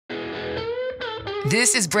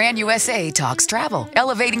This is Brand USA Talks Travel,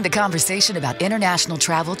 elevating the conversation about international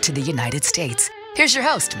travel to the United States. Here's your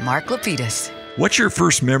host, Mark Lapidus. What's your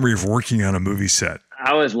first memory of working on a movie set?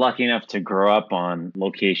 I was lucky enough to grow up on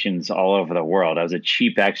locations all over the world. I was a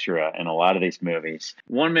cheap extra in a lot of these movies.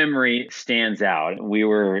 One memory stands out. We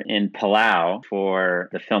were in Palau for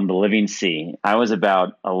the film The Living Sea. I was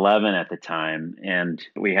about 11 at the time, and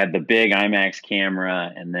we had the big IMAX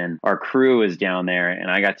camera, and then our crew was down there, and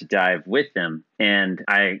I got to dive with them. And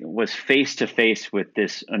I was face to face with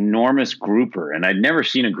this enormous grouper. And I'd never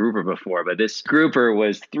seen a grouper before, but this grouper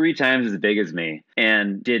was 3 times as big as me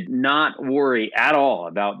and did not worry at all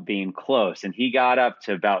about being close. And he got up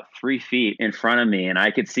to about 3 feet in front of me, and I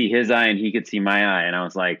could see his eye and he could see my eye. And I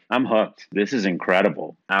was like, I'm hooked. This is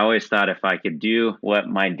incredible. I always thought if I could do what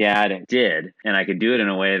my dad did and I could do it in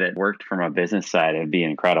a way that worked from a business side, it'd be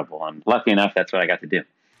incredible. And lucky enough, that's what I got to do.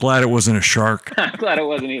 Glad it wasn't a shark. I'm glad it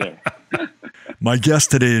wasn't either. My guest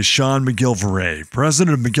today is Shaun MacGillivray,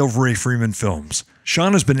 president of MacGillivray Freeman Films.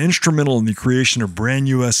 Shaun has been instrumental in the creation of Brand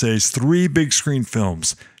USA's 3 big screen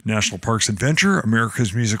films, National Parks Adventure,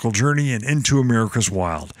 America's Musical Journey, and Into America's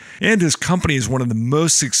Wild. And his company is one of the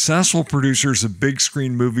most successful producers of big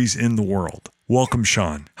screen movies in the world. Welcome,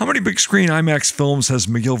 Shaun. How many big screen IMAX films has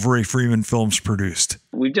MacGillivray Freeman Films produced?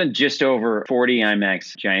 We've done just over 40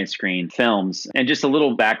 IMAX giant screen films. And just a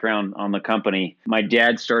little background on the company. My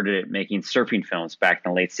dad started making surfing films back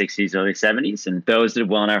in the late 60s, early 70s. And those did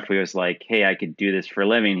well enough. He was like, hey, I could do this for a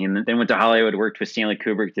living. He then went to Hollywood, worked with Stanley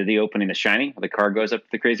Kubrick, did the opening of The Shining, where the car goes up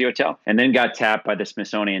to the Crazy Hotel, and then got tapped by the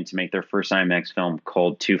Smithsonian to make their first IMAX film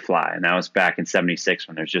called To Fly. And that was back in 76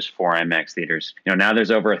 when there's just 4 IMAX theaters. Now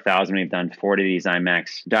there's over 1,000. We've done 40 of these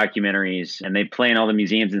IMAX documentaries, and they play in all the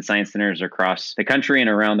museums and science centers across the country and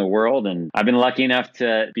around the world. And I've been lucky enough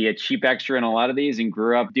to be a cheap extra in a lot of these and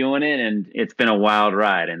grew up doing it. And it's been a wild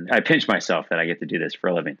ride. And I pinch myself that I get to do this for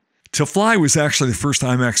a living. To Fly was actually the first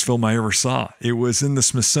IMAX film I ever saw. It was in the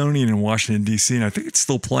Smithsonian in Washington, D.C., and I think it's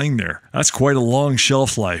still playing there. That's quite a long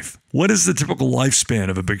shelf life. What is the typical lifespan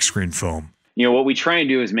of a big screen film? What we try and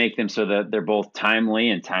do is make them so that they're both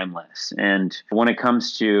timely and timeless. And when it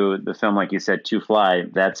comes to the film, like you said, To Fly,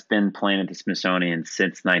 that's been playing at the Smithsonian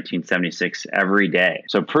since 1976 every day.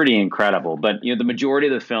 So pretty incredible. But, the majority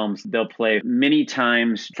of the films, they'll play many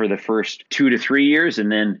times for the first 2 to 3 years,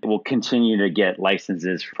 and then we'll continue to get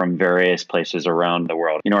licenses from various places around the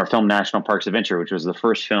world. Our film National Parks Adventure, which was the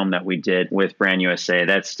first film that we did with Brand USA,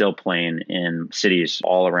 that's still playing in cities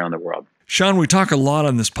all around the world. Shaun, we talk a lot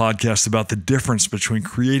on this podcast about the difference between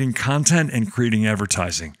creating content and creating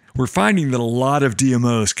advertising. We're finding that a lot of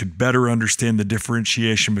DMOs could better understand the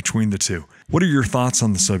differentiation between the two. What are your thoughts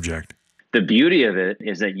on the subject? The beauty of it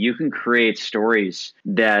is that you can create stories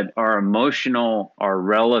that are emotional, are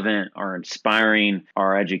relevant, are inspiring,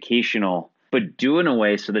 are educational, but do it in a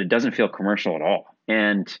way so that it doesn't feel commercial at all.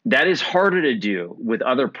 And that is harder to do with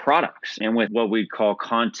other products and with what we call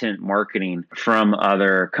content marketing from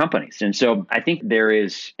other companies. And so I think there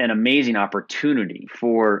is an amazing opportunity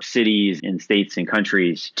for cities and states and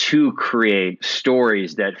countries to create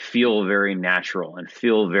stories that feel very natural and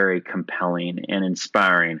feel very compelling and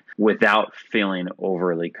inspiring without feeling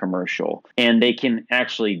overly commercial. And they can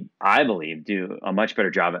actually, I believe, do a much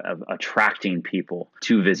better job of attracting people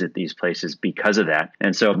to visit these places because of that.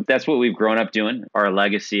 And so that's what we've grown up doing. Our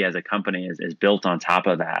legacy as a company is built on top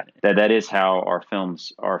of that. That is how our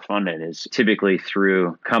films are funded, is typically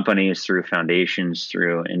through companies, through foundations,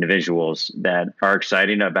 through individuals that are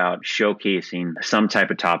excited about showcasing some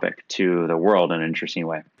type of topic to the world in an interesting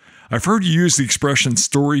way. I've heard you use the expression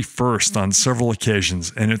story first on several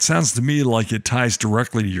occasions, and it sounds to me like it ties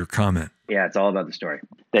directly to your comment. Yeah, it's all about the story.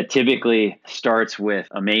 That typically starts with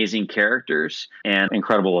amazing characters and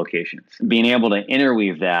incredible locations. Being able to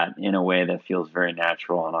interweave that in a way that feels very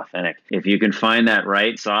natural and authentic. If you can find that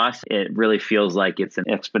right sauce, it really feels like it's an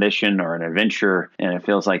expedition or an adventure, and it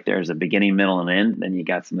feels like there's a beginning, middle, and end, then you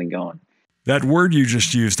got something going. That word you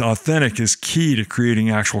just used, authentic, is key to creating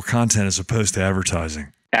actual content as opposed to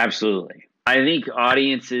advertising. Absolutely. I think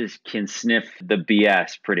audiences can sniff the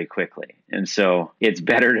BS pretty quickly. And so it's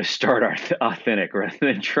better to start authentic rather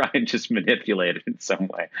than try and just manipulate it in some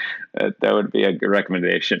way. That would be a good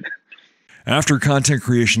recommendation. After content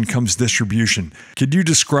creation comes distribution. Could you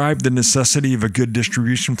describe the necessity of a good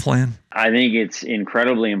distribution plan? I think it's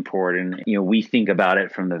incredibly important. We think about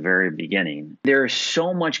it from the very beginning. There's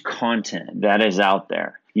so much content that is out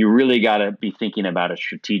there. you really got to be thinking about it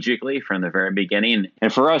strategically from the very beginning.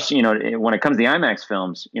 And for us, when it comes to the IMAX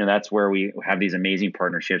films, that's where we have these amazing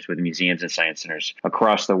partnerships with museums and science centers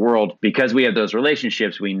across the world. Because we have those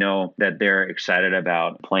relationships, we know that they're excited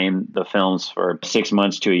about playing the films for 6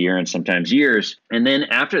 months to a year and sometimes years. And then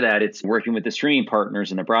after that, it's working with the streaming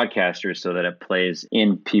partners and the broadcasters so that it plays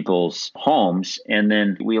in people's homes. And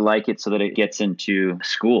then we like it so that it gets into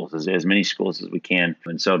schools, as many schools as we can.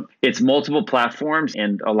 And so it's multiple platforms.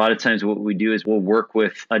 And a lot of times what we do is we'll work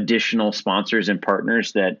with additional sponsors and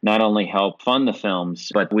partners that not only help fund the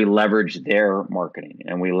films, but we leverage their marketing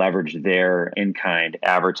and we leverage their in-kind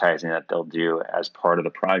advertising that they'll do as part of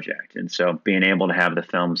the project. And so being able to have the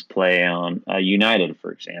films play on United,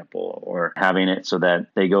 for example, or having it so that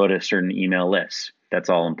they go to certain email lists, that's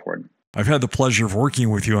all important. I've had the pleasure of working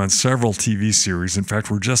with you on several TV series. In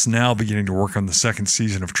fact, we're just now beginning to work on the second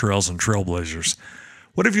season of Trails and Trailblazers.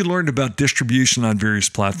 What have you learned about distribution on various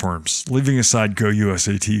platforms? Leaving aside Go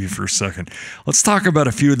USA TV for a second, let's talk about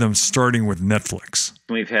a few of them, starting with Netflix.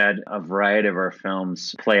 We've had a variety of our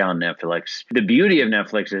films play on Netflix. The beauty of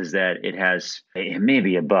Netflix is that it has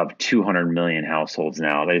maybe above 200 million households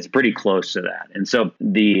now. It's pretty close to that. And so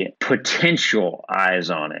the potential eyes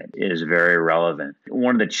on it is very relevant.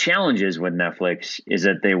 One of the challenges with Netflix is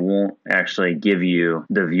that they won't actually give you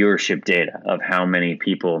the viewership data of how many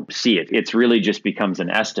people see it. It's really just becomes an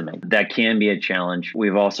estimate. That can be a challenge.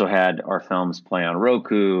 We've also had our films play on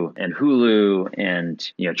Roku and Hulu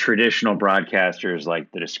and traditional broadcasters like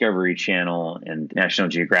the Discovery Channel and National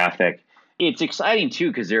Geographic. It's exciting too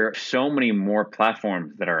because there are so many more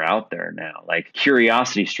platforms that are out there now. Like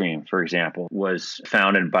CuriosityStream, for example, was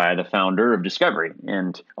founded by the founder of Discovery.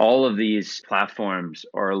 And all of these platforms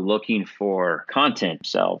are looking for content.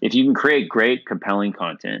 So if you can create great, compelling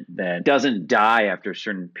content that doesn't die after a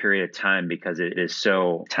certain period of time because it is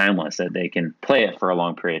so timeless that they can play it for a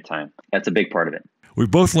long period of time, that's a big part of it. We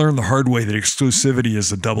both learned the hard way that exclusivity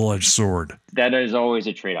is a double-edged sword. That is always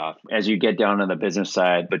a trade-off. As you get down to the business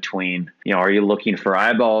side between, are you looking for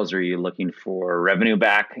eyeballs? Or are you looking for revenue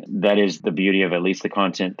back? That is the beauty of at least the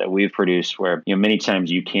content that we've produced where, many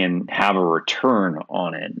times you can have a return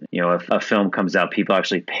on it. If a film comes out, people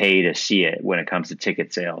actually pay to see it when it comes to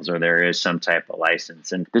ticket sales or there is some type of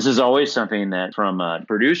license. And this is always something that from a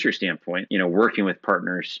producer standpoint, working with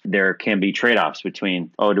partners, there can be trade-offs between,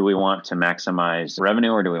 do we want to maximize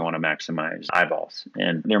revenue or do we want to maximize eyeballs?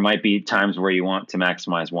 And there might be times where you want to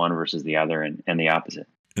maximize one versus the other and the opposite.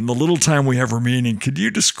 In the little time we have remaining, could you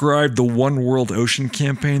describe the One World Ocean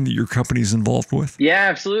campaign that your company is involved with? Yeah,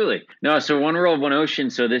 absolutely. No, so One World, One Ocean.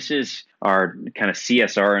 So this is our kind of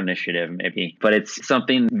CSR initiative, maybe, but it's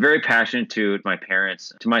something very passionate to my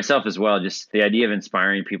parents, to myself as well, just the idea of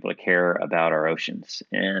inspiring people to care about our oceans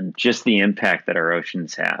and just the impact that our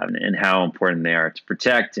oceans have and how important they are to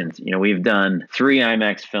protect. And, we've done 3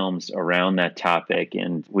 IMAX films around that topic,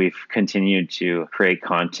 and we've continued to create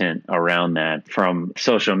content around that from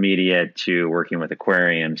social media to working with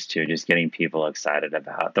aquariums to just getting people excited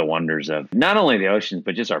about the wonders of not only the oceans,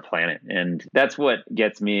 but just our planet. And that's what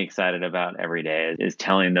gets me excited about every day is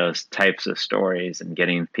telling those types of stories and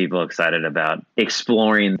getting people excited about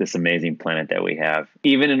exploring this amazing planet that we have,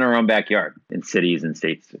 even in our own backyard, in cities and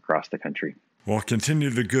states across the country. Well, continue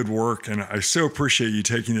the good work, and I so appreciate you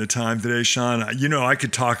taking the time today, Shaun. I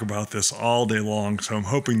could talk about this all day long, so I'm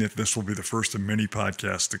hoping that this will be the first of many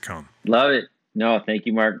podcasts to come. Love it. No, thank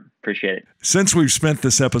you, Mark. Appreciate it. Since we've spent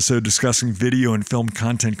this episode discussing video and film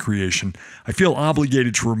content creation, I feel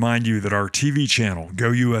obligated to remind you that our TV channel,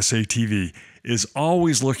 Go USA TV, is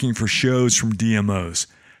always looking for shows from DMOs.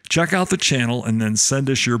 Check out the channel and then send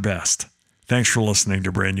us your best. Thanks for listening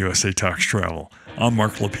to Brand USA Talks Travel. I'm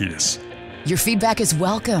Mark Lapidus. Your feedback is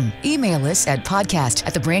welcome. Email us at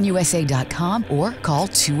podcast@thebrandusa.com or call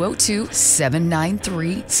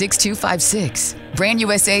 202-793-6256. Brand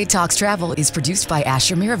USA Talks Travel is produced by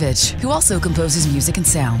Asher Mirovich, who also composes music and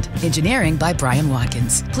sound. Engineering by Brian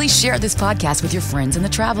Watkins. Please share this podcast with your friends in the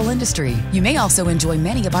travel industry. You may also enjoy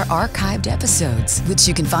many of our archived episodes, which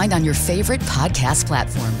you can find on your favorite podcast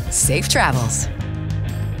platform. Safe travels.